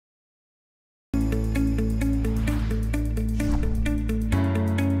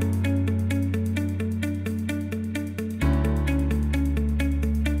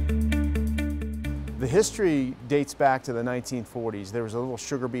history dates back to the 1940s. There was a little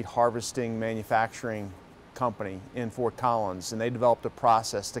sugar beet harvesting manufacturing company in Fort Collins, and they developed a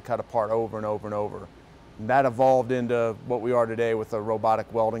process to cut apart over and over and over. And that evolved into what we are today with a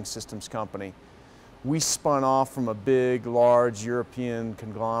robotic welding systems company. We spun off from a big, large European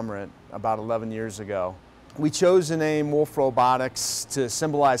conglomerate about 11 years ago. We chose the name Wolf Robotics to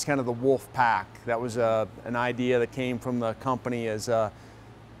symbolize kind of the wolf pack. That was an idea that came from the company as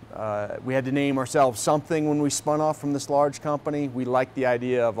we had to name ourselves something when we spun off from this large company. We liked the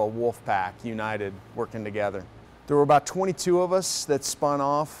idea of a wolf pack, united, working together. There were about 22 of us that spun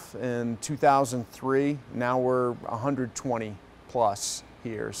off in 2003. Now we're 120 plus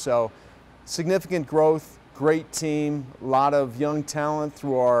here. So significant growth, great team, a lot of young talent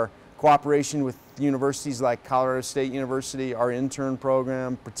through our cooperation with universities like Colorado State University, our intern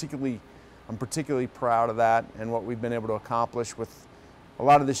program. I'm particularly proud of that and what we've been able to accomplish with a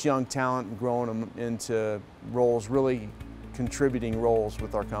lot of this young talent and growing them into roles, really contributing roles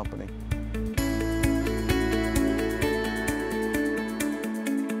with our company.